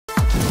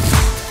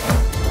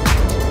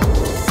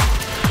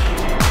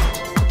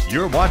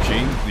You're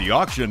watching the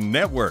Auction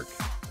Network.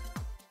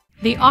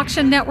 The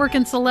Auction Network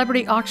and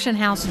celebrity auction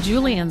house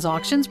Julien's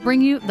Auctions bring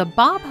you the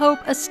Bob Hope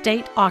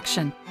Estate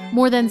Auction.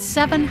 More than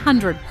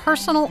 700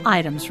 personal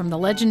items from the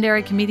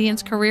legendary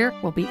comedian's career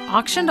will be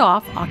auctioned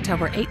off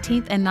October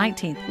 18th and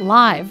 19th,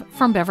 live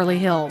from Beverly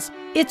Hills.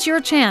 It's your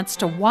chance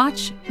to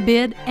watch,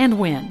 bid, and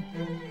win.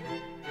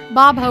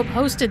 Bob Hope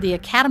hosted the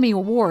Academy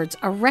Awards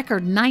a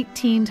record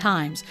 19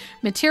 times.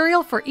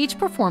 Material for each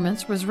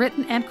performance was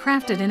written and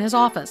crafted in his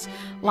office.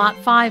 Lot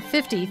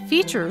 550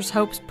 features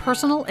Hope's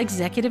personal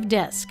executive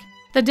desk.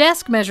 The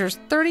desk measures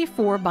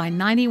 34 by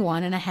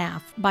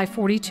 91.5 by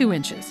 42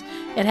 inches.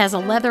 It has a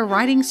leather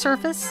writing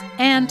surface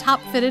and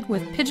top-fitted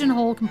with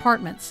pigeonhole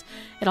compartments.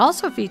 It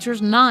also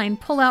features 9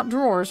 pull-out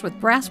drawers with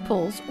brass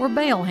pulls or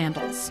bail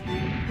handles.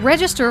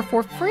 Register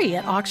for free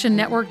at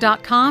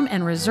auctionnetwork.com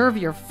and reserve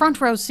your front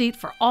row seat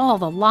for all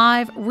the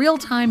live,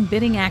 real-time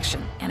bidding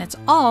action, and it's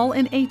all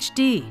in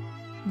HD.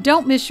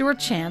 Don't miss your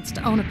chance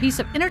to own a piece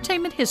of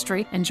entertainment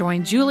history and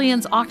join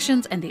Julien's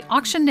Auctions and the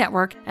Auction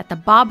Network at the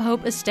Bob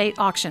Hope Estate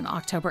Auction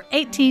October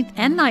 18th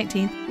and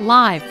 19th,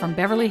 live from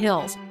Beverly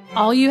Hills.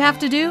 All you have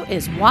to do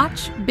is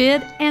watch,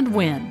 bid, and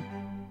win.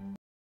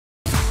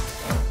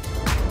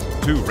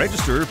 To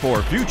register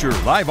for future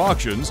live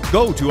auctions,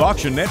 go to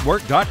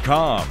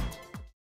auctionnetwork.com.